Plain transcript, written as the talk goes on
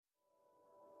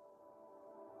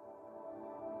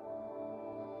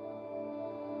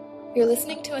You're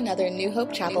listening to another New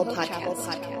Hope Chapel podcast.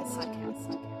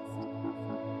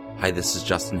 Hi, this is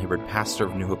Justin Hibbard, pastor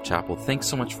of New Hope Chapel. Thanks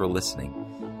so much for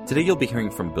listening. Today you'll be hearing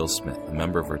from Bill Smith, a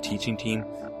member of our teaching team,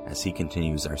 as he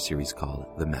continues our series called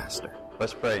The Master.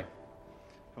 Let's pray.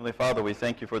 Heavenly Father, we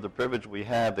thank you for the privilege we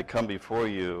have to come before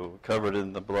you, covered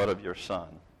in the blood of your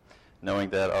Son, knowing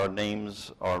that our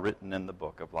names are written in the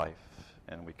book of life,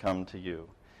 and we come to you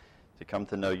to come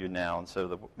to know you now. And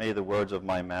so may the words of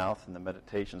my mouth and the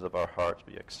meditations of our hearts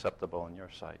be acceptable in your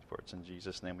sight. For it's in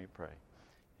Jesus' name we pray.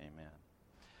 Amen.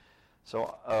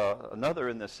 So another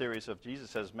in this series of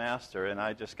Jesus as Master, and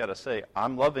I just got to say,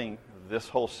 I'm loving this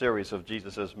whole series of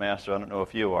Jesus as Master. I don't know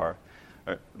if you are,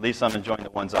 or at least I'm enjoying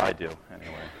the ones I do,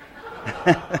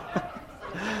 anyway.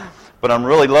 But I'm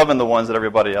really loving the ones that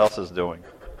everybody else is doing.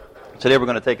 Today we're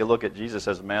going to take a look at Jesus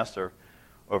as Master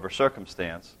over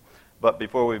circumstance. But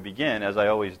before we begin, as I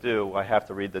always do, I have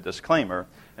to read the disclaimer,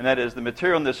 and that is, the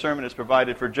material in this sermon is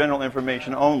provided for general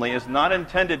information only, is not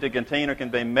intended to contain or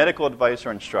convey medical advice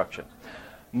or instruction.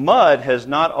 Mud has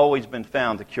not always been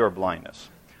found to cure blindness.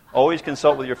 Always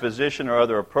consult with your physician or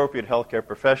other appropriate healthcare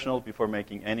professionals before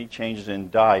making any changes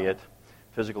in diet,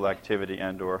 physical activity,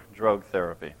 and or drug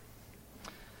therapy.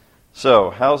 So,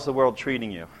 how's the world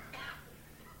treating you?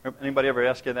 Anybody ever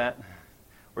ask you that?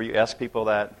 Or you ask people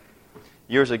that?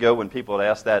 Years ago, when people would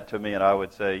ask that to me, and I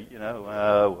would say,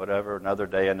 whatever, another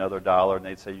day, another dollar, and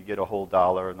they'd say, you get a whole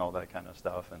dollar, and all that kind of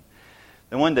stuff. And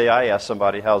then one day I asked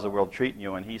somebody, how's the world treating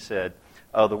you? And he said,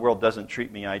 the world doesn't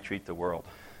treat me, I treat the world.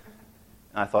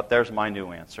 And I thought, there's my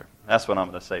new answer. That's what I'm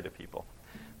going to say to people.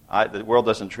 The world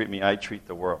doesn't treat me, I treat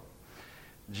the world.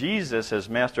 Jesus is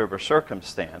master over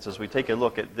circumstance. As we take a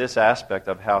look at this aspect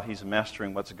of how he's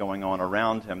mastering what's going on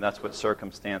around him, that's what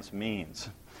circumstance means.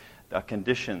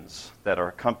 Conditions that are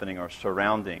accompanying or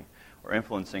surrounding or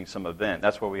influencing some event.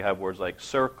 That's where we have words like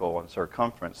circle and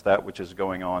circumference, that which is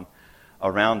going on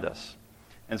around us.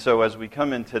 And so as we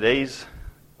come in today's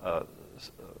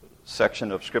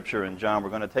section of Scripture in John, we're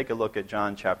going to take a look at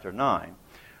John chapter 9,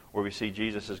 where we see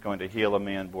Jesus is going to heal a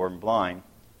man born blind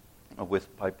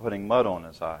by putting mud on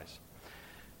his eyes.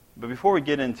 But before we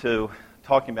get into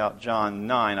talking about John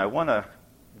 9, I want to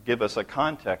give us a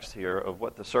context here of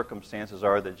what the circumstances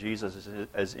are that Jesus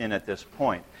is in at this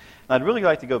point. And I'd really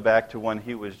like to go back to when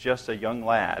he was just a young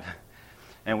lad,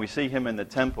 and we see him in the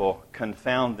temple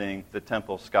confounding the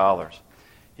temple scholars.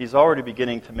 He's already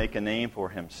beginning to make a name for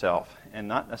himself, and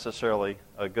not necessarily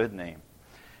a good name.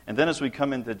 And then as we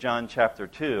come into John chapter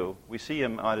 2, we see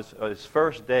him on his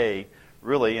first day,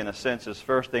 really in a sense his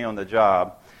first day on the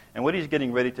job. And what he's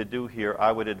getting ready to do here,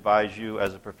 I would advise you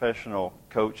as a professional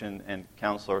coach and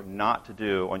counselor not to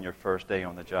do on your first day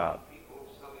on the job.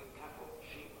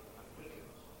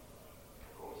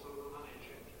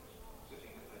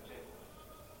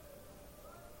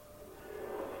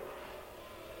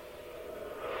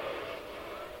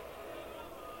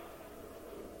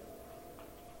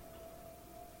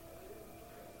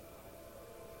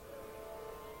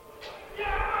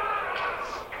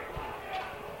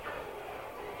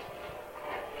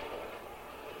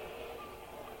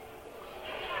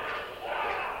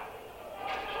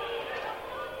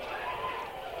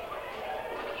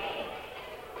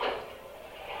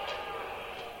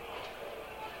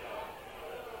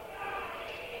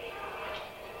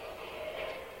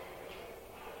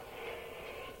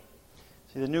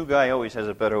 See, the new guy always has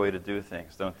a better way to do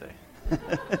things, don't they?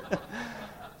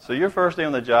 So your first day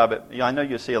on the job, I know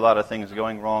you see a lot of things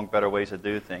going wrong, better ways to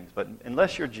do things, but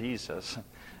unless you're Jesus,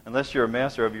 unless you're a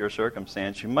master of your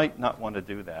circumstance, you might not want to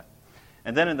do that.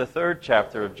 And then in the third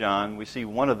chapter of John, we see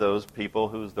one of those people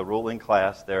who's the ruling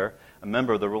class there, a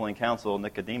member of the ruling council,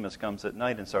 Nicodemus, comes at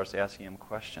night and starts asking him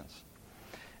questions.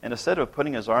 And instead of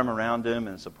putting his arm around him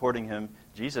and supporting him,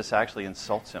 Jesus actually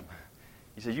insults him.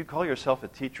 He says, you call yourself a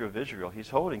teacher of Israel. He's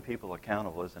holding people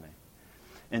accountable, isn't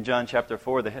he? In John chapter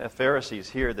 4, the Pharisees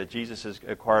hear that Jesus is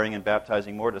acquiring and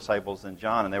baptizing more disciples than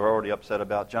John, and they were already upset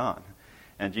about John.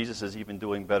 And Jesus is even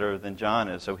doing better than John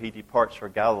is, so he departs for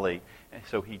Galilee, and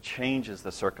so he changes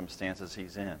the circumstances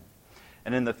he's in.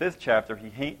 And in the 5th chapter,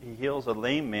 he heals a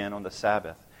lame man on the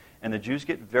Sabbath, and the Jews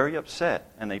get very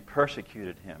upset, and they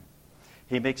persecuted him.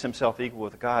 He makes himself equal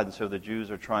with God, and so the Jews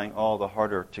are trying all the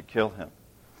harder to kill him.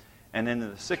 And in the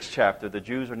 6th chapter, the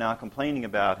Jews are now complaining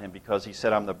about him because he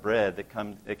said, I'm the bread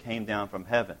that came down from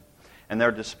heaven. And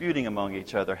they're disputing among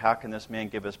each other, how can this man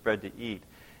give us bread to eat?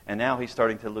 And now he's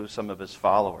starting to lose some of his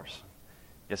followers.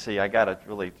 You see, I got to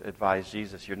really advise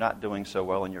Jesus, you're not doing so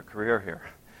well in your career here.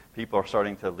 People are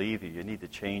starting to leave you. You need to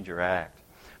change your act.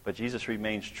 But Jesus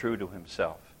remains true to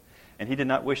himself. And he did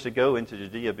not wish to go into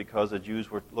Judea because the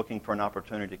Jews were looking for an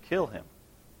opportunity to kill him.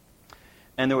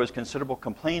 And there was considerable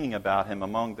complaining about him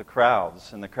among the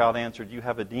crowds. And the crowd answered, "You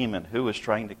have a demon. Who is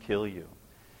trying to kill you?"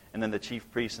 And then the chief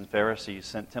priests and Pharisees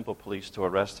sent temple police to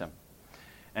arrest him.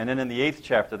 And then in the 8th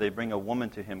chapter, they bring a woman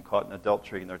to him caught in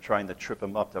adultery, and they're trying to trip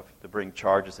him up to bring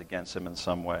charges against him in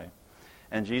some way.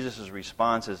 And Jesus'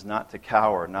 response is not to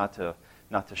cower, not to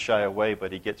shy away,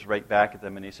 but he gets right back at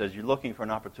them and he says, "You're looking for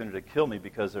an opportunity to kill me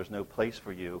because there's no place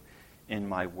for you in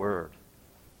my word.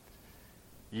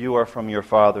 You are from your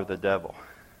father, the devil."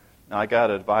 Now, I got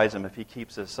to advise him, if he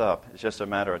keeps this up, it's just a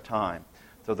matter of time.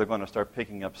 So they're going to start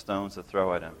picking up stones to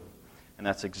throw at him. And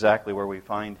that's exactly where we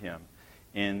find him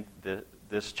in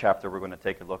this chapter we're going to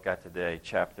take a look at today,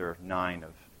 chapter 9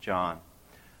 of John.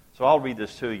 So I'll read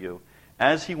this to you.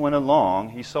 "As he went along,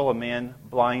 he saw a man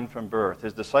blind from birth.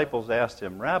 His disciples asked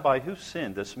him, 'Rabbi, who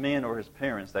sinned, this man or his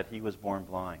parents, that he was born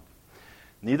blind?'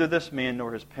 'Neither this man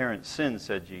nor his parents sinned,'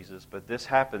 said Jesus, 'but this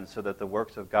happened so that the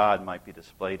works of God might be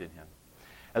displayed in him.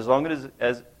 As long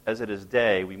as it is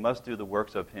day, we must do the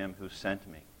works of him who sent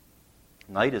me.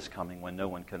 Night is coming when no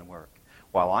one can work.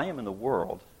 While I am in the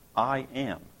world, I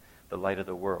am the light of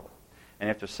the world.' And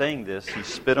after saying this, he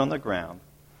spit on the ground.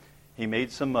 He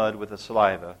made some mud with the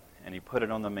saliva, and he put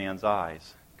it on the man's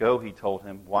eyes. 'Go,' he told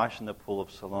him, 'wash in the pool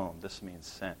of Siloam.' This means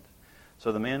sent.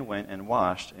 So the man went and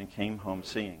washed and came home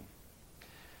seeing."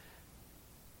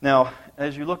 Now,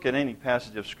 as you look at any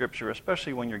passage of Scripture,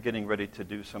 especially when you're getting ready to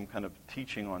do some kind of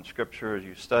teaching on Scripture as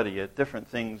you study it, different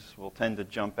things will tend to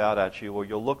jump out at you, or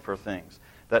you'll look for things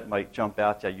that might jump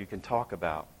out that you can talk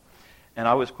about. And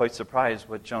I was quite surprised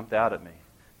what jumped out at me.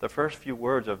 The first few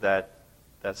words of that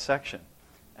section,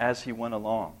 "as he went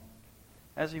along."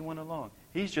 As he went along.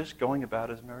 He's just going about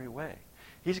his merry way.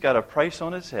 He's got a price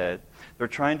on his head. They're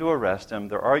trying to arrest him.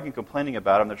 They're arguing, complaining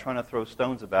about him. They're trying to throw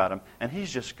stones about him. And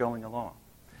he's just going along.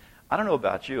 I don't know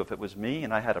about you. If it was me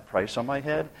and I had a price on my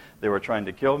head, they were trying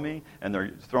to kill me, and they're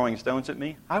throwing stones at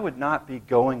me, I would not be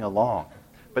going along.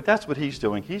 But that's what he's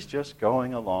doing. He's just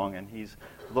going along, and he's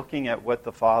looking at what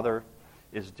the Father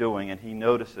is doing, and he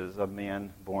notices a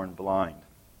man born blind.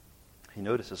 He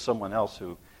notices someone else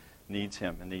who needs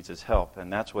him and needs his help,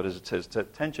 and that's what his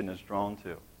attention is drawn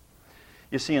to.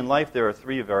 You see, in life there are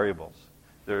 3 variables.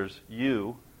 There's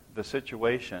you, the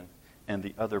situation, and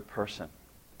the other person.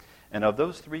 And of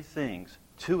those 3 things,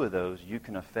 2 of those you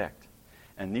can affect,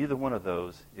 and neither one of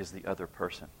those is the other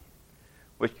person.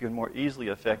 What you can more easily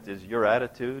affect is your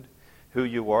attitude, who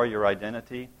you are, your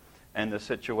identity, and the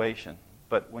situation.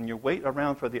 But when you wait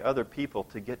around for the other people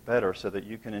to get better so that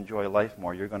you can enjoy life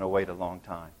more, you're going to wait a long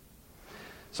time.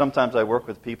 Sometimes I work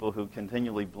with people who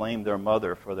continually blame their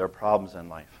mother for their problems in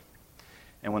life.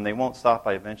 And when they won't stop,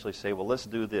 I eventually say, "Well, let's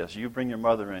do this. You bring your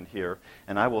mother in here,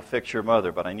 and I will fix your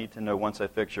mother. But I need to know, once I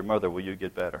fix your mother, will you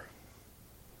get better?"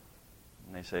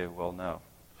 And they say, "Well, no.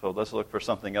 So let's look for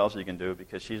something else you can do,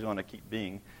 because she's going to keep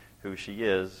being who she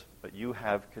is. But you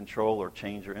have control or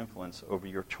change or influence over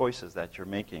your choices that you're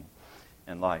making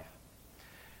in life."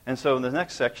 And so in the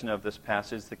next section of this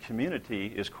passage, the community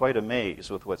is quite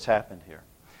amazed with what's happened here.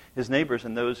 His neighbors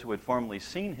and those who had formerly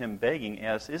seen him begging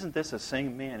asked, "Isn't this the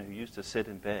same man who used to sit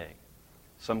and beg?"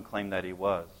 Some claimed that he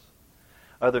was.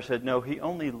 Others said, "No, he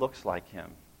only looks like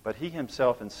him." But he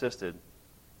himself insisted,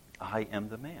 "I am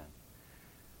the man."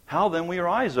 "How then were your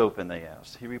eyes open?" they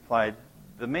asked. He replied,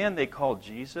 "The man they called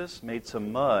Jesus made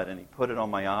some mud and he put it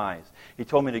on my eyes. He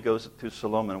told me to go to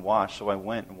Siloam and wash, so I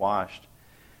went and washed,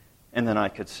 and then I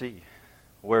could see."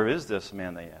 "Where is this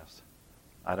man?" they asked.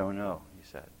 "I don't know," he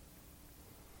said.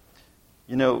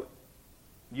 You know,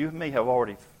 you may have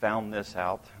already found this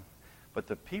out, but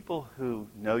the people who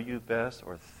know you best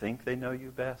or think they know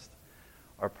you best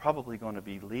are probably going to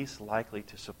be least likely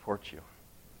to support you,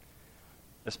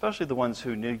 especially the ones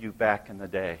who knew you back in the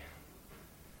day.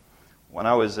 When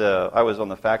I was on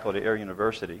the faculty at Air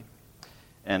University,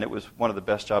 and it was one of the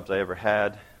best jobs I ever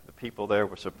had. The people there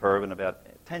were superb, and about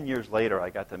 10 years later, I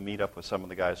got to meet up with some of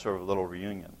the guys, sort of a little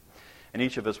reunion. And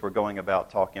each of us were going about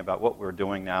talking about what we're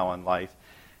doing now in life.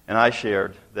 And I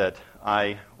shared that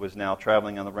I was now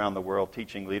traveling around the world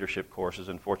teaching leadership courses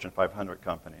in Fortune 500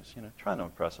 companies, trying to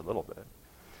impress a little bit.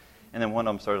 And then one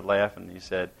of them started laughing, and he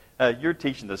said, "You're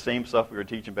teaching the same stuff we were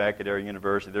teaching back at Air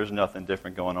University. There's nothing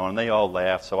different going on." And they all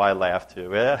laughed, so I laughed too.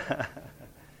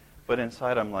 But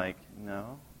inside I'm like,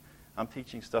 no, I'm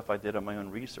teaching stuff I did on my own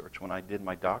research when I did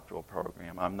my doctoral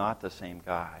program. I'm not the same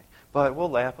guy. But we'll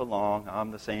laugh along.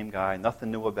 I'm the same guy.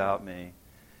 Nothing new about me.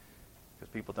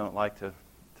 Because people don't like to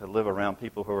live around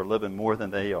people who are living more than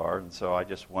they are, and so I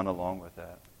just went along with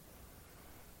that.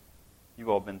 You've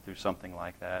all been through something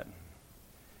like that.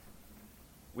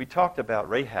 We talked about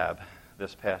Rahab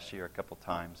this past year a couple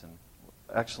times, and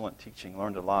excellent teaching,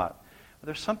 learned a lot. But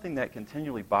there's something that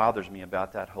continually bothers me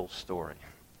about that whole story.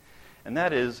 And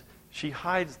that is, she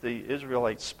hides the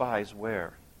Israelite spies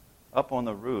where? Up on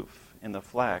the roof in the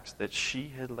flax that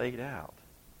she had laid out.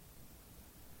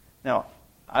 Now,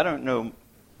 I don't know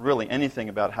really anything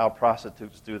about how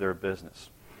prostitutes do their business.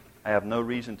 I have no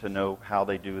reason to know how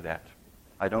they do that.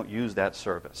 I don't use that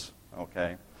service,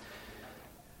 okay?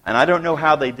 And I don't know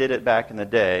how they did it back in the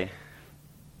day,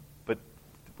 but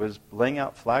was laying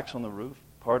out flax on the roof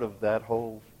part of that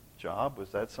whole job? Was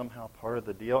that somehow part of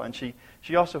the deal? And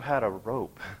she also had a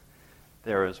rope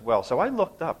there as well. So I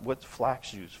looked up what's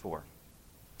flax used for.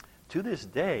 To this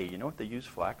day, you know what they use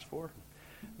flax for?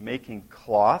 Making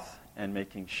cloth and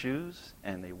making shoes,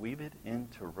 and they weave it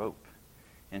into rope.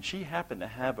 And she happened to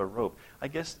have a rope. I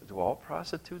guess, do all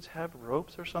prostitutes have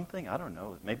ropes or something? I don't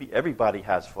know. Maybe everybody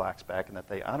has flax back in that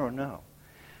day. I don't know.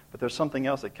 But there's something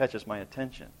else that catches my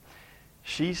attention.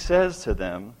 She says to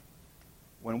them,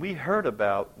 when we heard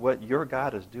about what your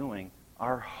God is doing,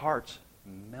 our hearts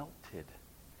melted.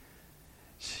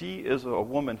 She is a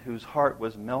woman whose heart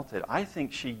was melted. I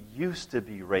think she used to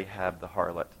be Rahab the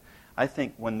harlot. I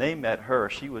think when they met her,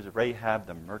 she was Rahab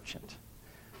the merchant.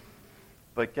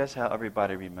 But guess how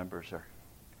everybody remembers her?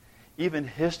 Even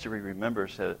history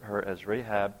remembers her as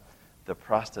Rahab the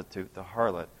prostitute, the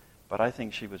harlot. But I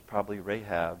think she was probably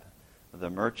Rahab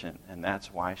the merchant, and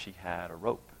that's why she had a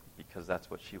rope, because that's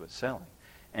what she was selling,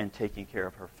 and taking care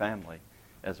of her family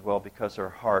as well, because her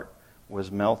heart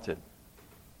was melted.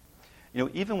 You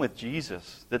know, even with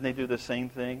Jesus, didn't they do the same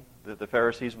thing? The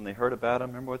Pharisees, when they heard about him,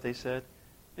 remember what they said?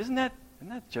 Isn't that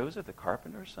Joseph, the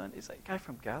carpenter's son? Is that guy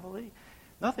from Galilee?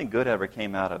 Nothing good ever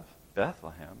came out of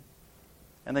Bethlehem.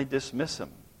 And they dismiss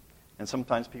him. And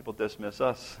sometimes people dismiss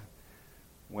us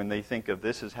when they think of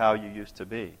this is how you used to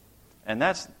be. And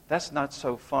that's not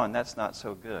so fun. That's not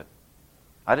so good.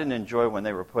 I didn't enjoy when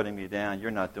they were putting me down.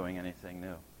 You're not doing anything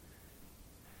new.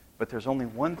 But there's only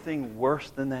one thing worse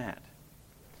than that.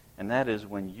 And that is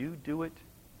when you do it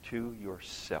to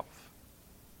yourself.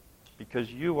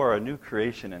 Because you are a new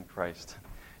creation in Christ.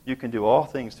 You can do all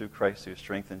things through Christ who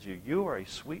strengthens you. You are a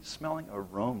sweet-smelling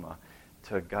aroma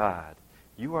to God.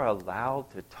 You are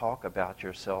allowed to talk about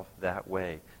yourself that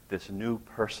way, this new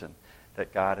person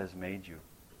that God has made you.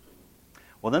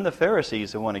 Well, then the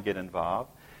Pharisees want to get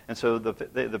involved. And so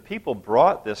the people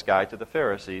brought this guy to the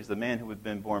Pharisees, the man who had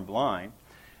been born blind.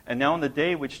 And now on the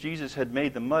day which Jesus had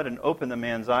made the mud and opened the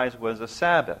man's eyes was a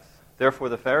Sabbath. Therefore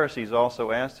the Pharisees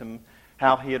also asked him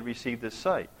how he had received his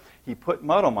sight. He put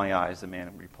mud on my eyes, the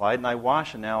man replied, and I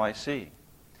wash, and now I see.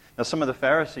 Now some of the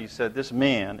Pharisees said, this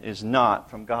man is not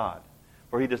from God,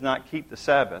 for he does not keep the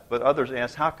Sabbath. But others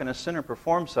asked, how can a sinner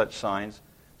perform such signs?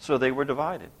 So they were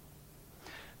divided.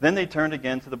 Then they turned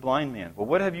again to the blind man. Well,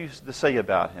 what have you to say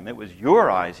about him? It was your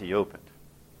eyes he opened.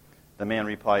 The man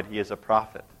replied, he is a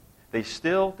prophet. They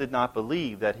still did not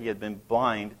believe that he had been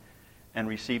blind and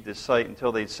received his sight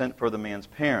until they sent for the man's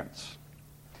parents.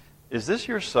 Is this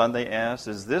your son, they asked?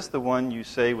 Is this the one you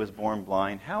say was born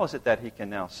blind? How is it that he can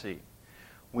now see?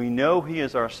 We know he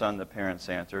is our son, the parents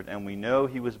answered, and we know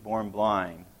he was born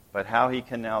blind. But how he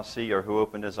can now see or who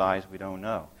opened his eyes, we don't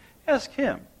know. Ask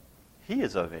him. He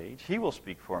is of age. He will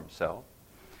speak for himself.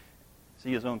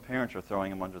 See, his own parents are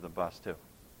throwing him under the bus, too.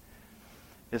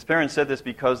 His parents said this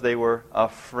because they were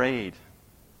afraid.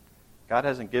 God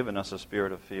hasn't given us a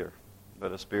spirit of fear,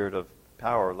 but a spirit of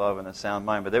power, love, and a sound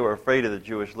mind. But they were afraid of the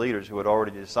Jewish leaders who had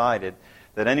already decided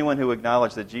that anyone who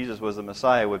acknowledged that Jesus was the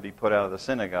Messiah would be put out of the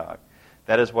synagogue.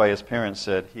 That is why his parents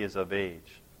said, he is of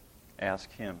age. Ask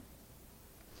him.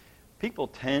 People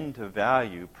tend to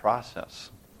value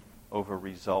process over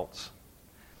results.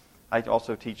 I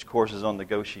also teach courses on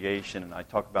negotiation, and I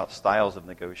talk about styles of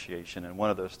negotiation. And one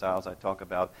of those styles I talk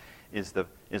about is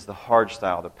the hard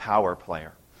style, the power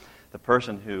player. The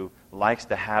person who likes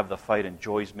to have the fight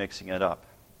enjoys mixing it up.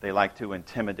 They like to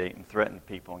intimidate and threaten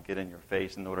people and get in your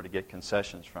face in order to get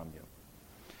concessions from you.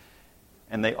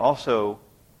 And they also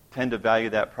tend to value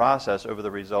that process over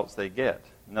the results they get.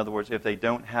 In other words, if they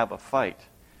don't have a fight,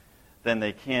 then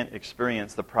they can't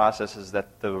experience the processes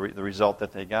that the result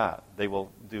that they got. They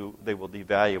will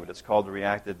devalue it. It's called the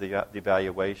reactive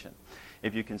devaluation.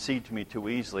 If you concede to me too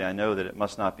easily, I know that it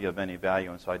must not be of any value,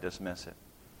 and so I dismiss it.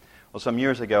 Well, some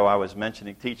years ago, I was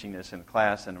teaching this in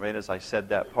class, and right as I said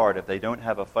that part, if they don't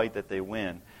have a fight that they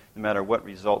win, no matter what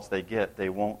results they get, they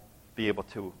won't be able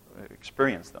to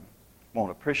experience them,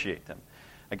 won't appreciate them.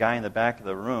 A guy in the back of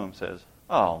the room says,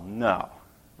 oh, no,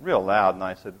 real loud, and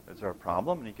I said, is there a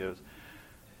problem? And he goes,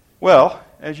 well,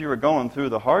 as you were going through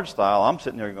the hard style, I'm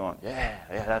sitting there going, yeah,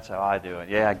 that's how I do it.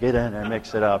 Yeah, get in there,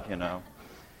 mix it up, you know.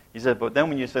 He said, but then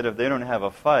when you said if they don't have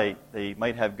a fight, they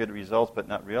might have good results but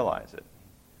not realize it.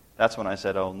 That's when I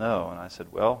said, oh, no. And I said,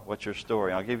 well, what's your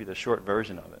story? I'll give you the short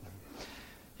version of it.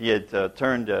 He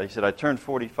said, I turned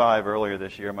 45 earlier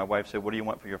this year. My wife said, what do you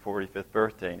want for your 45th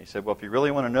birthday? And he said, well, if you really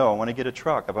want to know, I want to get a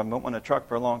truck. I've been wanting a truck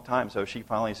for a long time. So she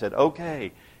finally said,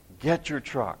 okay, get your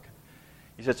truck.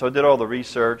 He said, so I did all the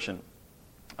research, and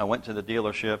I went to the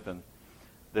dealership, and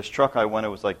this truck I wanted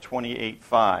was like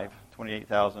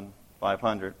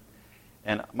 $28,500.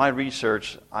 And my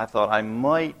research, I thought I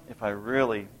might, if I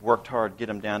really worked hard, get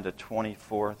him down to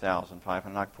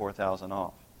 $24,500, knock $4,000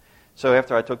 off. So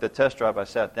after I took the test drive, I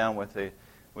sat down with the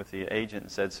agent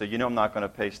and said, so you know I'm not going to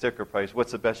pay sticker price.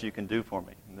 What's the best you can do for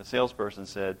me? And the salesperson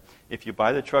said, if you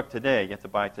buy the truck today, you have to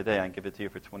buy it today. I can give it to you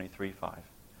for $23,500.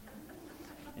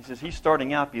 He says, he's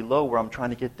starting out below where I'm trying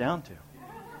to get down to.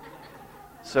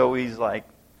 So he's like,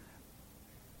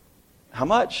 how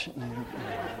much?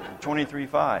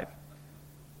 $23,500.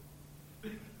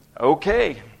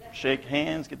 Okay. Shake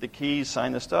hands, get the keys,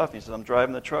 sign the stuff. He says, I'm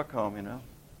driving the truck home, you know.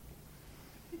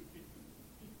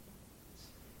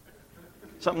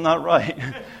 Something not right.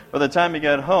 By the time he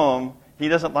got home, he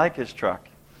doesn't like his truck.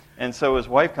 And so his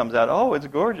wife comes out, oh, it's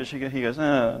gorgeous. He goes,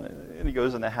 and he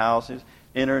goes in the house, his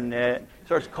internet,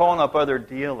 starts calling up other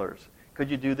dealers. Could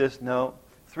you do this? No.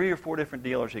 3 or 4 different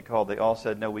dealers he called. They all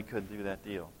said, no, we couldn't do that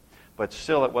deal. But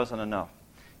still, it wasn't enough.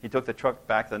 He took the truck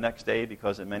back the next day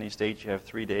because in many states you have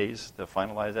 3 days to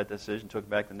finalize that decision. Took it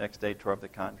back the next day, tore up the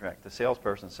contract. The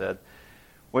salesperson said,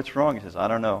 what's wrong? He says, I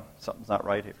don't know. Something's not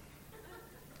right here.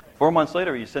 4 months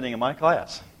later, he's sitting in my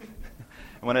class.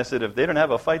 And when I said, if they don't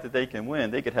have a fight that they can win,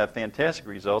 they could have fantastic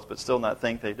results but still not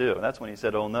think they do. And that's when he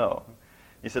said, oh, no.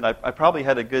 He said, I probably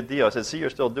had a good deal. I said, see, you're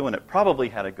still doing it. Probably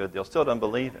had a good deal. Still don't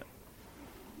believe it.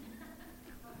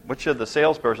 What should the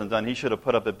salesperson done? He should have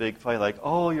put up a big fight like,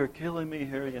 oh, you're killing me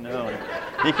here, you know.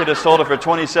 And he could have sold it for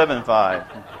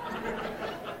 $27,500.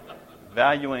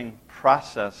 Valuing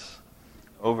process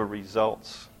over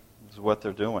results is what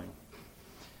they're doing.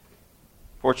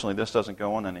 Fortunately, this doesn't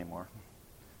go on anymore.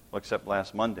 Well, except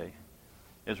last Monday,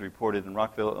 it was reported in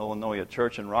Rockville, Illinois, a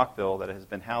church in Rockville that has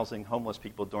been housing homeless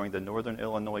people during the northern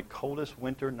Illinois coldest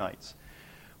winter nights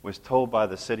was told by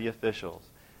the city officials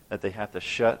that they have to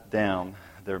shut down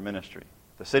their ministry.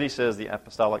 The city says the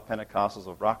Apostolic Pentecostals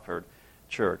of Rockford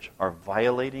Church are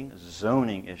violating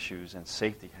zoning issues and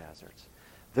safety hazards.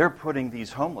 They're putting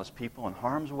these homeless people in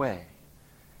harm's way.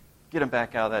 Get them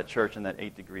back out of that church in that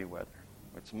 8-degree weather.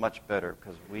 It's much better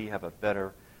because we have a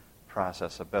better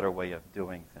process, a better way of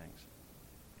doing things.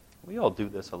 We all do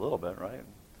this a little bit, right?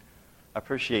 I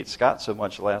appreciate Scott so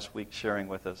much last week sharing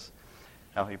with us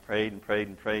how he prayed and prayed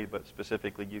and prayed, but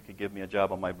specifically you could give me a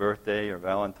job on my birthday or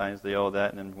Valentine's Day, all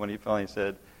that. And then when he finally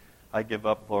said, I give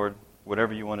up, Lord,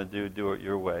 whatever you want to do it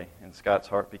your way. And Scott's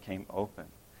heart became open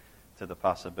to the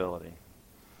possibility.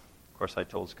 Of course, I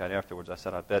told Scott afterwards, I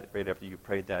said, I bet right after you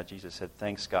prayed that, Jesus said,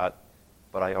 thanks, Scott,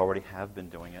 but I already have been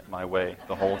doing it my way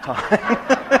the whole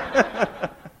time.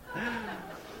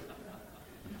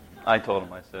 I told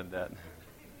him I said that.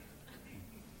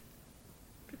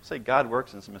 People say God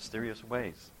works in some mysterious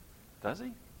ways. Does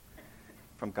he?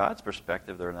 From God's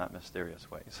perspective, they're not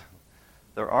mysterious ways.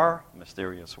 There are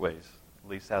mysterious ways, at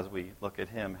least as we look at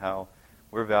him, how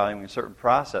we're valuing certain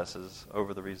processes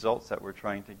over the results that we're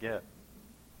trying to get.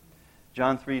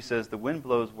 John 3 says, the wind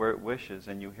blows where it wishes,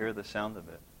 and you hear the sound of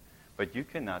it. But you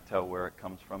cannot tell where it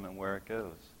comes from and where it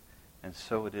goes. And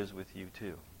so it is with you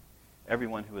too.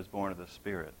 Everyone who is born of the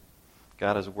Spirit,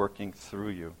 God is working through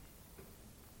you.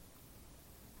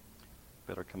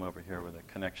 Better come over here where the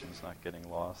connection's not getting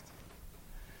lost.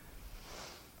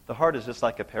 The heart is just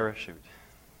like a parachute.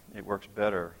 It works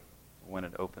better when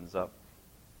it opens up.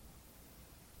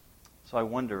 So I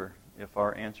wonder if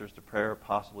our answers to prayer are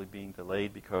possibly being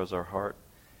delayed because our heart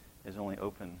is only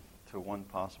open to one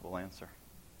possible answer.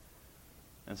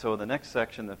 And so in the next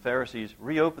section, the Pharisees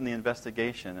reopen the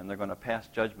investigation and they're going to pass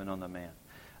judgment on the man.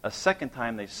 A second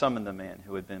time they summoned the man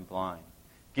who had been blind.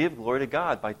 Give glory to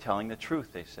God by telling the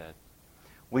truth, they said.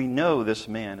 We know this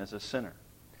man is a sinner.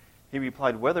 He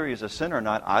replied, whether he is a sinner or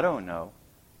not, I don't know.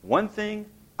 One thing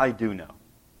I do know.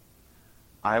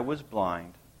 I was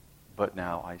blind, but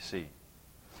now I see.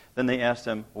 Then they asked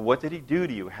him, well, what did he do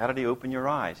to you? How did he open your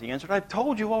eyes? He answered, I've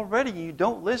told you already, and you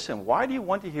don't listen. Why do you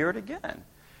want to hear it again?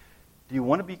 Do you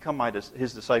want to become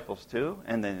his disciples too?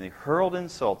 And then they hurled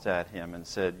insults at him and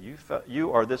said,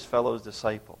 you are this fellow's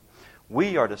disciple.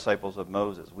 We are disciples of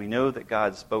Moses. We know that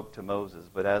God spoke to Moses.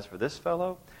 But as for this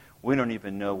fellow, we don't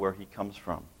even know where he comes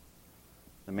from.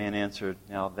 The man answered,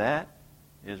 now that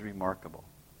is remarkable.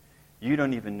 You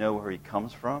don't even know where he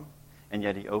comes from, and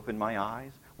yet he opened my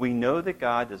eyes. We know that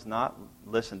God does not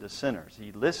listen to sinners.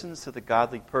 He listens to the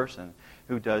godly person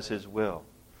who does his will.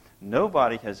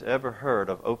 Nobody has ever heard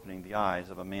of opening the eyes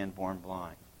of a man born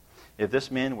blind. If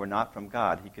this man were not from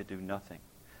God, he could do nothing.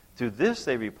 To this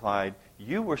they replied,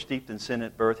 you were steeped in sin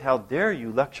at birth. How dare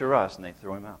you lecture us? And they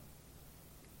threw him out.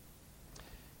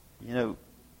 You know,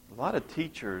 a lot of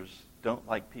teachers don't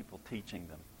like people teaching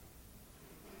them.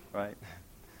 Right?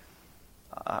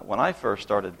 When I first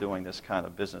started doing this kind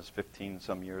of business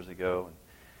 15-some years ago, and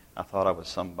I thought I was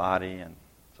somebody, and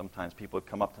sometimes people would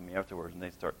come up to me afterwards and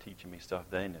they'd start teaching me stuff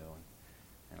they knew.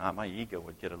 And my ego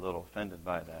would get a little offended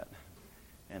by that.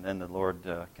 And then the Lord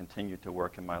continued to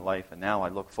work in my life, and now I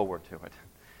look forward to it.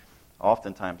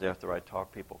 Oftentimes after I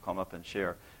talk, people come up and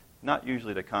share, not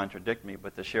usually to contradict me,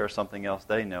 but to share something else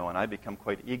they know, and I become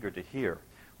quite eager to hear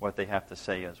what they have to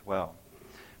say as well.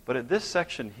 But at this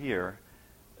section here,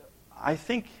 I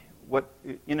think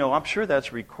I'm sure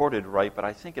that's recorded right, but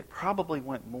I think it probably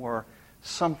went more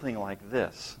something like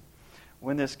this.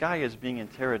 When this guy is being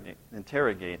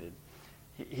interrogated,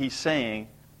 he's saying,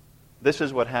 this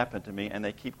is what happened to me, and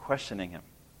they keep questioning him.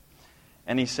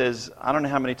 And he says, I don't know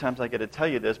how many times I get to tell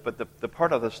you this, but the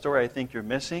part of the story I think you're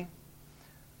missing,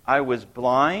 I was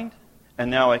blind,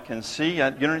 and now I can see. You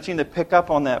don't seem to pick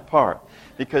up on that part.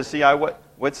 Because, see,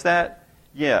 what's that?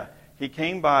 Yeah, he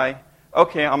came by.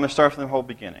 Okay, I'm going to start from the whole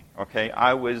beginning. Okay,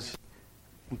 I was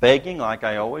begging like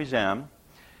I always am,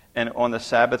 and on the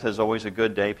Sabbath is always a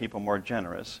good day, people more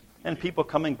generous. And people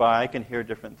coming by can hear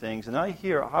different things. And I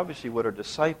hear, obviously, what are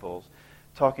disciples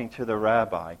talking to the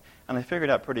rabbi. And I figured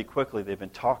out pretty quickly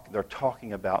they're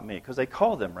talking about me, because they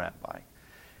called him rabbi.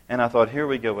 And I thought, here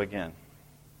we go again.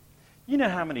 You know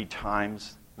how many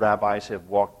times rabbis have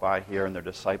walked by here and their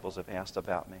disciples have asked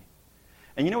about me?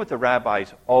 And you know what the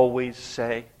rabbis always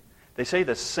say? They say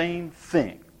the same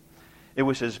thing. It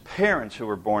was his parents who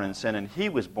were born in sin, and he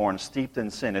was born steeped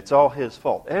in sin. It's all his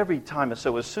fault. Every time.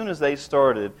 So as soon as they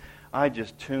started, I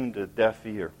just tuned a deaf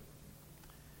ear.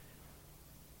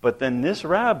 But then this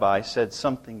rabbi said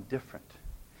something different.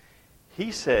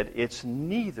 He said, it's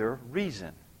neither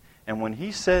reason. And when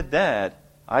he said that,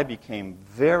 I became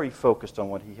very focused on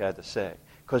what he had to say,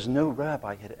 because no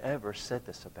rabbi had ever said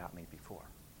this about me before.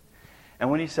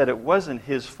 And when he said it wasn't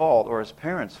his fault or his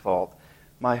parents' fault,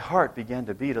 my heart began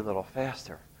to beat a little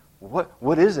faster.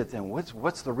 What is it then?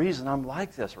 What's the reason I'm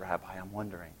like this, Rabbi? I'm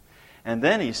wondering. And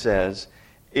then he says,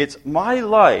 it's my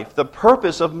life, the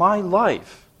purpose of my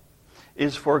life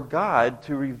is for God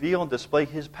to reveal and display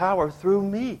His power through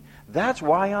me. That's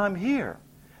why I'm here.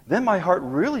 Then my heart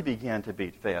really began to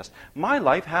beat fast. My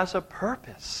life has a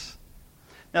purpose.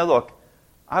 Now look,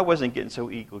 I wasn't getting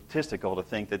so egotistical to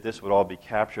think that this would all be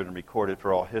captured and recorded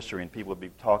for all history and people would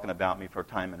be talking about me for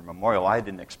time immemorial. I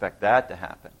didn't expect that to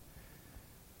happen.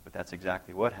 But that's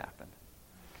exactly what happened.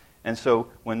 And so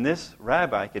when this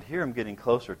rabbi, I could hear him getting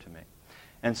closer to me.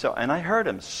 And I heard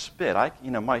him spit.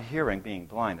 My hearing being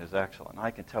blind is excellent.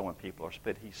 I can tell when people are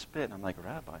spit. He spit, and I'm like,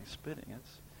 Rabbi spitting?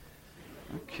 That's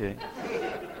okay.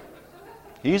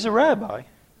 He's a rabbi.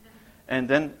 And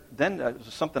then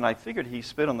something I figured he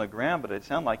spit on the ground, but it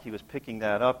sounded like he was picking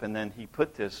that up, and then he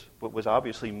put this, what was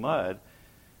obviously mud,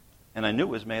 and I knew it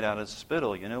was made out of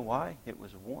spittle. You know why? It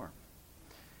was warm.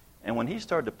 And when he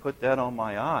started to put that on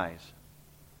my eyes,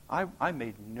 I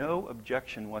made no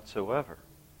objection whatsoever.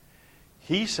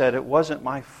 He said it wasn't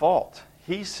my fault.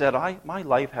 He said my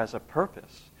life has a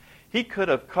purpose. He could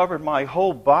have covered my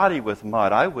whole body with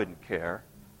mud. I wouldn't care.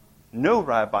 No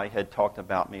rabbi had talked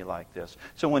about me like this.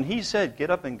 So when he said, get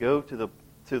up and go to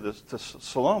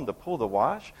Siloam to pull the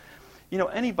wash,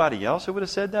 anybody else who would have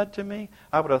said that to me,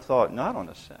 I would have thought, not on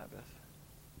the Sabbath.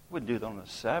 Wouldn't do that on the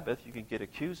Sabbath. You can get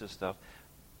accused of stuff.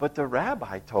 But the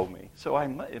rabbi told me, so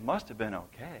it must have been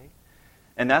okay.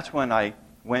 And that's when I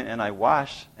went and I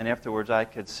washed, and afterwards I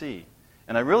could see.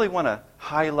 And I really want to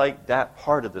highlight that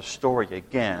part of the story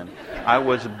again. I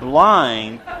was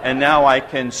blind, and now I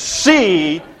can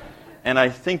see. And I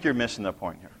think you're missing the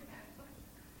point here.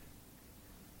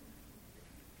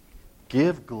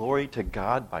 Give glory to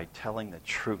God by telling the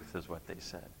truth, is what they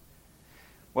said.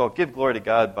 Well, give glory to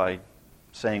God by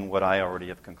saying what I already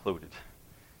have concluded.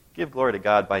 Give glory to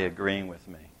God by agreeing with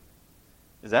me.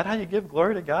 Is that how you give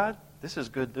glory to God? This is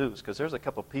good news, because there's a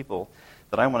couple people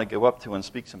that I want to go up to and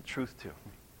speak some truth to.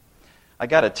 I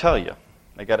got to tell you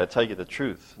the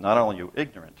truth. Not only are you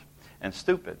ignorant and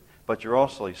stupid, but you're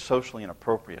also socially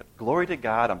inappropriate. Glory to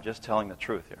God, I'm just telling the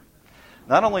truth here.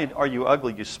 Not only are you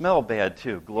ugly, you smell bad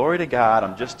too. Glory to God,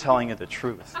 I'm just telling you the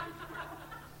truth.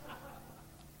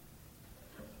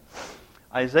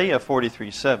 Isaiah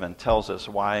 43:7 tells us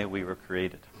why we were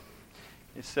created.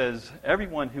 It says,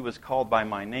 everyone who is called by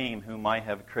my name, whom I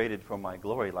have created for my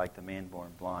glory, like the man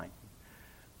born blind.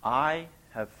 I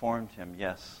have formed him,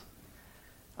 yes.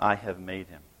 I have made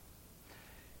him.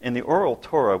 In the Oral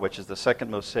Torah, which is the second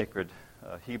most sacred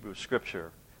Hebrew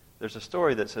scripture, there's a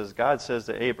story that says, God says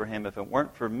to Abraham, if it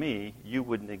weren't for me, you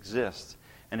wouldn't exist.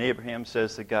 And Abraham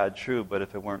says to God, true, but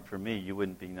if it weren't for me, you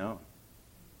wouldn't be known.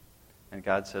 And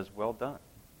God says, well done.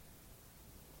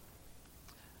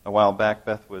 A while back,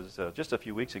 Beth was, just a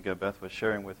few weeks ago, Beth was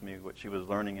sharing with me what she was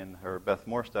learning in her Beth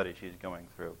Moore study she's going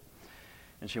through.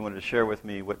 And she wanted to share with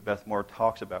me what Beth Moore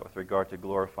talks about with regard to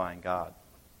glorifying God.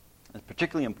 It's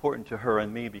particularly important to her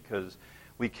and me because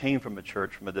we came from a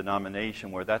church, from a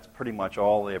denomination where that's pretty much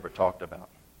all they ever talked about.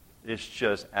 It's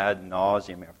just ad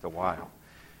nauseum after a while.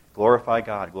 Glorify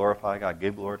God,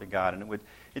 give glory to God. And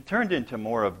it turned into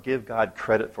more of give God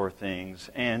credit for things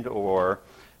and or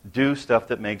do stuff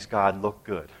that makes God look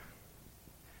good.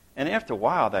 And after a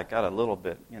while, that got a little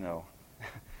bit, got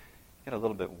a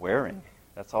little bit wearing.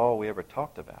 That's all we ever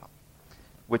talked about,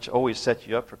 which always sets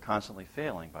you up for constantly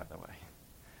failing, by the way.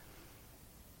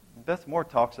 Beth Moore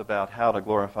talks about how to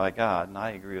glorify God, and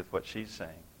I agree with what she's saying.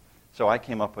 So I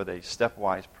came up with a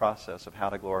stepwise process of how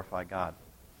to glorify God.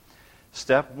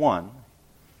 Step 1,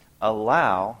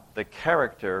 allow the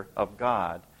character of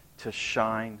God to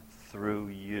shine through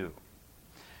you.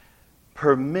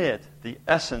 Permit the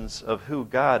essence of who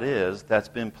God is that's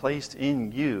been placed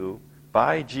in you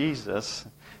by Jesus.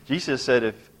 Jesus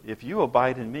said, if you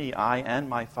abide in me, I and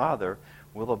my Father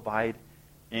will abide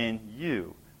in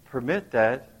you. Permit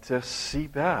that to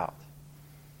seep out.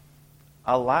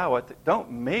 Allow it.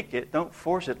 Don't make it. Don't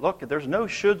force it. Look, there's no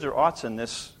shoulds or oughts in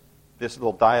this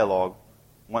little dialogue,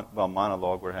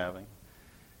 monologue we're having.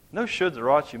 No shoulds or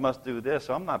oughts, you must do this,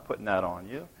 so I'm not putting that on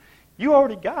you. You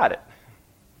already got it.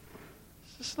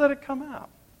 Just let it come out.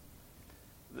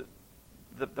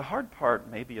 The hard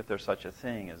part, maybe if there's such a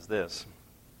thing, is this.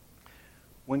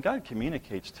 When God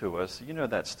communicates to us,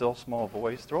 that still small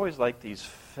voice, they're always like these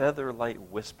feather-light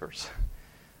whispers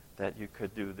that you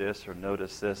could do this or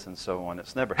notice this and so on.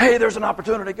 It's never, hey, there's an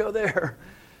opportunity, go there.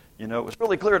 It was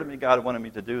really clear to me God wanted me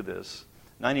to do this.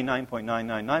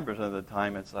 99.999% of the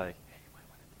time, it's like,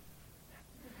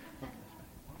 hey,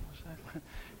 what was that?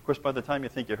 Of course, by the time you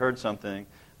think you heard something,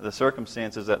 the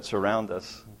circumstances that surround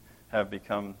us have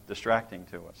become distracting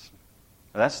to us.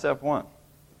 That's step 1.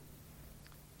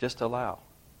 Just allow.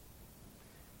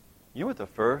 You know what the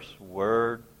first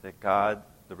word that God,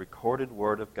 the recorded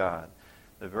word of God,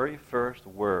 the very first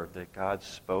word that God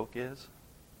spoke is?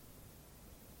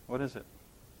 What is it?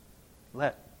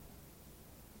 Let.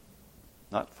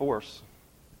 Not force.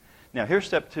 Now, here's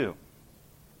step 2.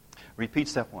 Repeat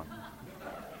step 1.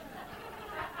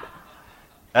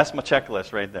 That's my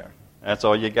checklist right there. That's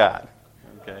all you got.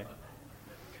 Okay?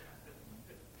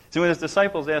 So when his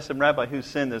disciples asked him, Rabbi, who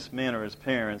sinned, this man or his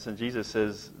parents? And Jesus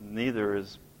says, neither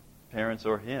his parents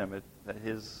or him. That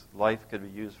his life could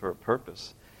be used for a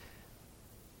purpose.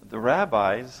 The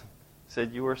rabbis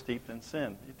said, you are steeped in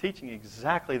sin. You're teaching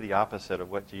exactly the opposite of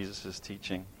what Jesus is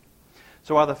teaching.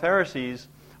 So while the Pharisees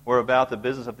were about the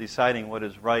business of deciding what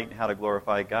is right and how to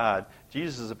glorify God,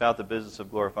 Jesus is about the business of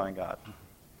glorifying God.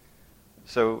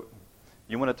 So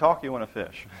you want to talk, you want to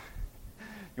fish.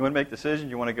 You want to make decisions,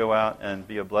 you want to go out and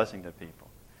be a blessing to people.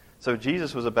 So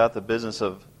Jesus was about the business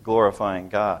of glorifying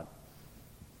God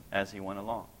as he went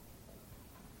along.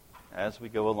 As we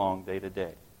go along day to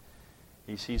day.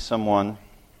 He sees someone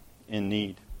in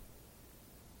need.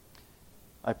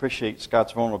 I appreciate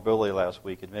Scott's vulnerability last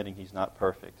week, admitting he's not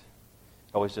perfect.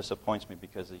 It always disappoints me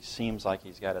because he seems like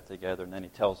he's got it together, and then he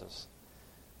tells us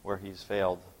where he's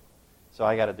failed. So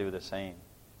I got to do the same.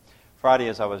 Friday,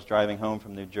 as I was driving home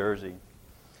from New Jersey,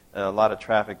 a lot of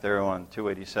traffic there on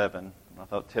 287. I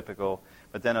thought typical.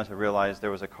 But then as I realized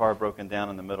there was a car broken down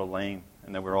in the middle lane,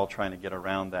 and then we're all trying to get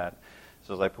around that.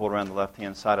 So as I pulled around the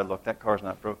left-hand side, I looked, that car's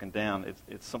not broken down.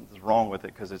 It's something's wrong with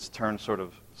it because it's turned sort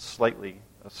of slightly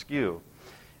askew.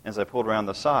 As I pulled around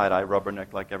the side, I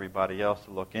rubbernecked like everybody else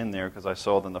to look in there because I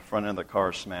saw that the front end of the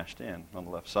car smashed in on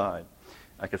the left side.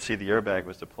 I could see the airbag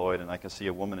was deployed, and I could see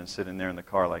a woman sitting there in the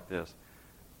car like this.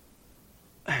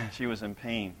 She was in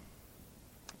pain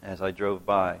as I drove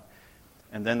by.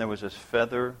 And then there was this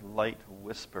feather-light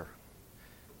whisper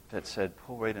that said,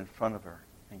 pull right in front of her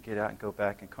and get out and go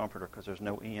back and comfort her because there's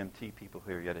no EMT people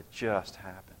here yet. It just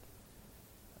happened.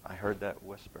 I heard that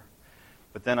whisper.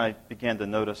 But then I began to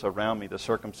notice around me, the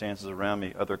circumstances around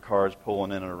me, other cars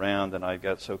pulling in and around, and I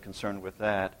got so concerned with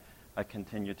that, I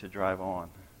continued to drive on.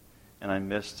 And I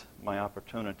missed my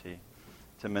opportunity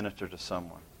to minister to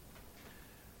someone.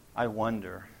 I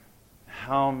wonder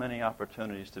how many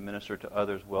opportunities to minister to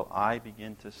others will I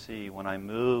begin to see when I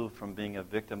move from being a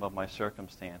victim of my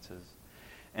circumstances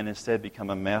and instead become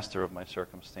a master of my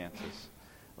circumstances,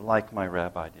 like my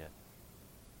rabbi did.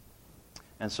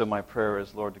 And so my prayer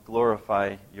is, Lord, to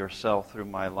glorify yourself through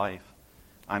my life.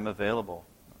 I'm available.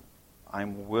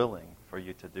 I'm willing for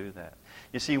you to do that.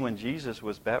 You see, when Jesus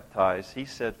was baptized, he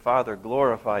said, Father,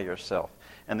 glorify yourself.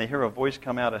 And they hear a voice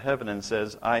come out of heaven and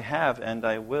says, I have and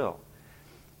I will.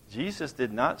 Jesus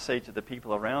did not say to the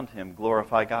people around him,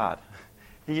 glorify God.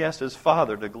 He asked his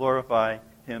Father to glorify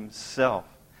himself.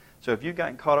 So if you've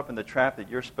gotten caught up in the trap that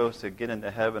you're supposed to get into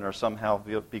heaven or somehow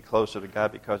be closer to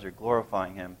God because you're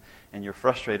glorifying him, and you're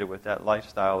frustrated with that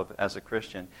lifestyle as a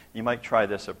Christian, you might try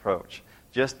this approach.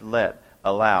 Just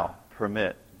allow,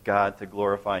 permit God to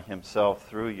glorify himself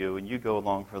through you, and you go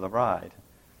along for the ride.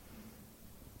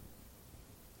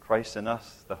 Christ in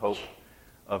us, the hope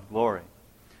of glory.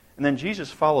 And then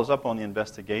Jesus follows up on the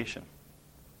investigation.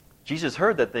 Jesus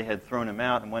heard that they had thrown him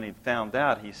out, and when he found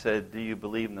out, he said, do you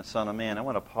believe in the Son of Man? I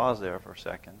want to pause there for a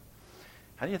second.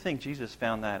 How do you think Jesus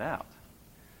found that out?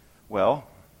 Well,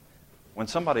 when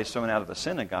somebody's thrown out of the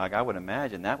synagogue, I would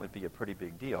imagine that would be a pretty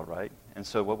big deal, right? And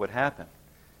so what would happen?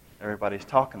 Everybody's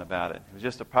talking about it. It was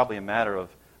just probably a matter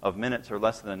of minutes or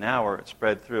less than an hour. It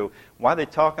spread through. Why are they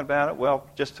talking about it? Well,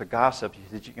 just to gossip.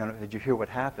 Did you hear what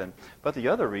happened? But the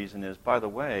other reason is, by the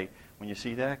way, when you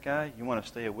see that guy, you want to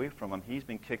stay away from him. He's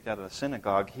been kicked out of the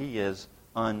synagogue. He is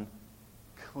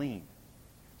unclean.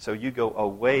 So you go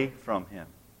away from him.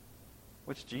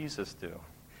 What's Jesus do?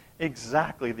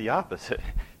 Exactly the opposite.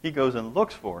 He goes and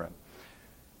looks for him.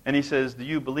 And he says, do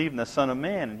you believe in the Son of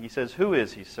Man? And he says, who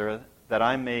is he, sir, that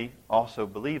I may also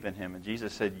believe in him? And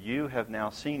Jesus said, you have now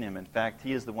seen him. In fact,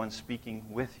 he is the one speaking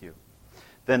with you.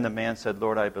 Then the man said,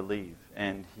 Lord, I believe.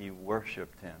 And he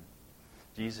worshipped him.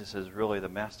 Jesus is really the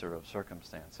master of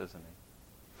circumstance, isn't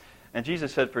he? And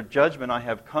Jesus said, for judgment I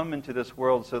have come into this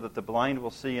world so that the blind will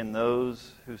see and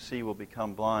those who see will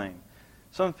become blind.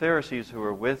 Some Pharisees who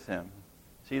were with him,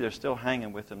 see, they're still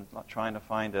hanging with him, not trying to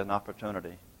find an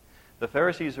opportunity. The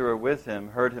Pharisees who were with him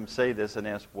heard him say this and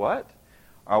asked, what?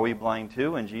 Are we blind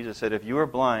too? And Jesus said, if you were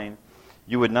blind,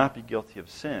 you would not be guilty of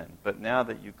sin. But now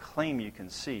that you claim you can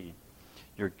see,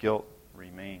 your guilt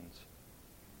remains.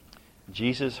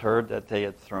 Jesus heard that they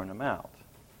had thrown him out.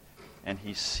 And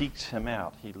he seeks him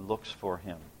out. He looks for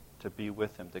him, to be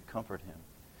with him, to comfort him.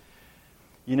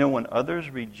 You know, when others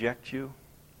reject you,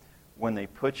 when they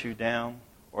put you down,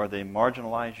 or they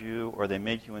marginalize you, or they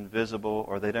make you invisible,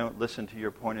 or they don't listen to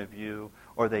your point of view,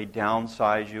 or they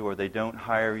downsize you, or they don't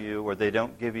hire you, or they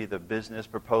don't give you the business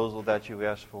proposal that you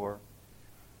asked for,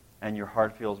 and your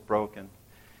heart feels broken,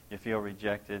 you feel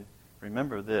rejected,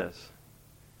 remember this.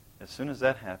 As soon as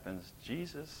that happens,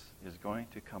 Jesus is going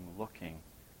to come looking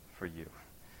for you,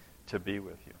 to be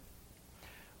with you.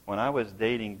 When I was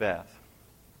dating Beth,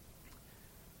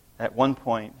 at one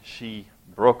point she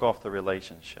broke off the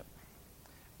relationship,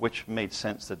 which made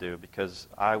sense to do because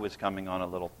I was coming on a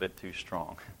little bit too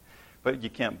strong. But you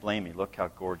can't blame me. Look how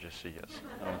gorgeous she is,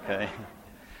 okay?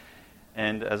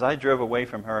 And as I drove away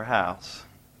from her house,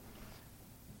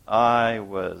 I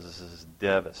was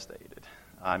devastated.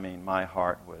 I mean, my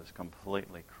heart was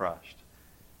completely crushed.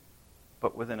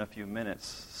 But within a few minutes,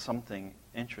 something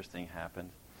interesting happened.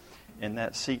 In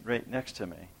that seat right next to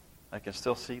me, I can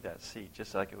still see that seat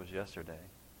just like it was yesterday.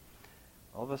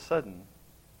 All of a sudden,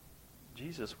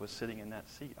 Jesus was sitting in that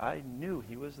seat. I knew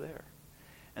he was there.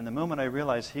 And the moment I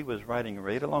realized he was riding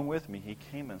right along with me, he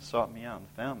came and sought me out and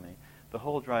found me. The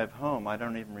whole drive home, I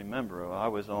don't even remember. I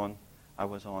was on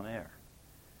air.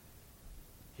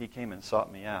 He came and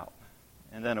sought me out.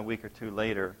 And then a week or two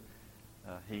later,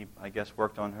 he, I guess,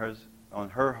 worked on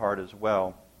her heart as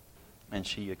well. And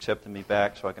she accepted me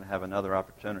back so I can have another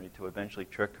opportunity to eventually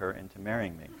trick her into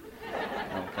marrying me.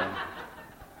 Okay?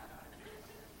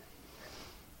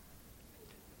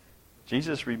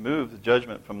 Jesus removed the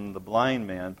judgment from the blind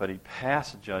man, but he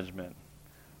passed judgment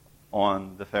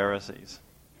on the Pharisees.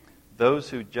 Those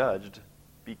who judged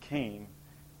became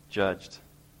judged.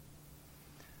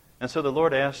 And so the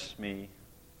Lord asks me,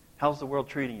 how's the world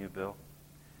treating you, Bill?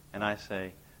 And I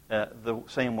say, the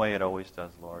same way it always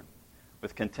does, Lord,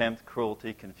 with contempt,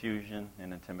 cruelty, confusion,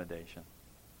 and intimidation.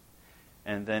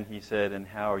 And then he said, and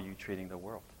how are you treating the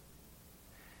world?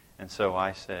 And so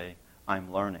I say,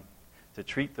 I'm learning to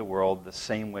treat the world the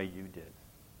same way you did,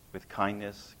 with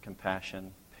kindness,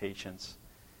 compassion, patience,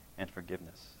 and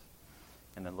forgiveness.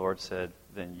 And the Lord said,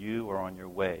 then you are on your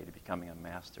way to becoming a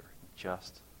master,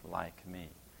 just like me.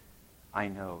 I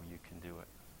know you can do it.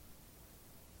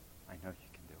 I know you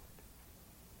can do it.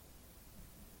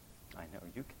 I know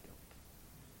you can do it.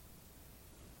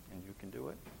 And you can do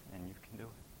it, and you can do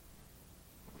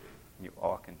it. You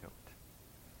all can do it.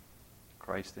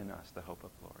 Christ in us, the hope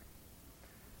of glory.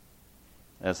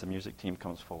 As the music team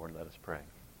comes forward, let us pray.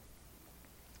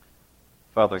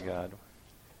 Father God,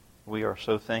 We are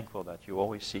so thankful that you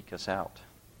always seek us out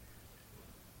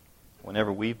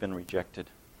whenever we've been rejected.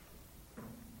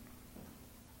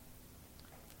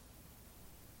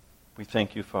 We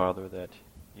thank you, Father, that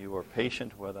you are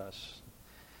patient with us.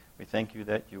 We thank you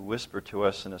that you whisper to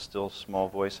us in a still small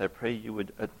voice. I pray you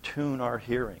would attune our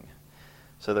hearing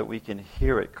so that we can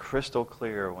hear it crystal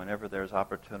clear whenever there's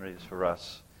opportunities for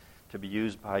us to be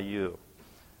used by you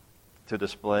to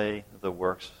display the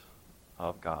works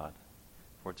of God.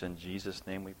 For it's in Jesus'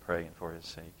 name we pray and for his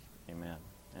sake. Amen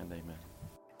and amen.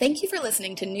 Thank you for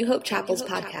listening to New Hope Chapel's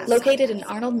podcast. Located in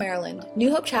Arnold, Maryland, New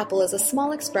Hope Chapel is a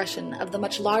small expression of the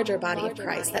much larger body of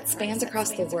Christ that spans across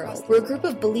the world. We're a group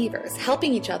of believers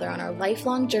helping each other on our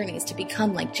lifelong journeys to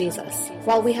become like Jesus.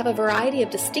 While we have a variety of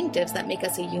distinctives that make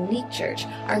us a unique church,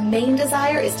 our main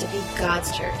desire is to be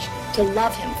God's church, to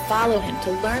love him, follow him,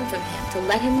 to learn from him, to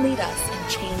let him lead us and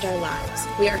change our lives.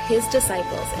 We are his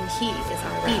disciples, and he is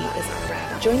our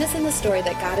rabbi. Join us in the story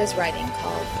that God is writing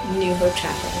called New Hope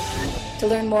Chapel. To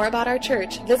learn more about our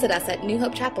church, visit us at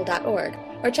newhopechapel.org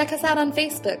or check us out on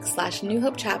Facebook /New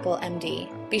Hope Chapel MD.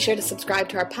 Be sure to subscribe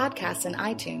to our podcast in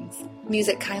iTunes.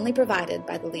 Music kindly provided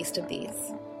by the least of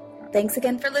these. Thanks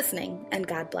again for listening, and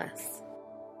God bless.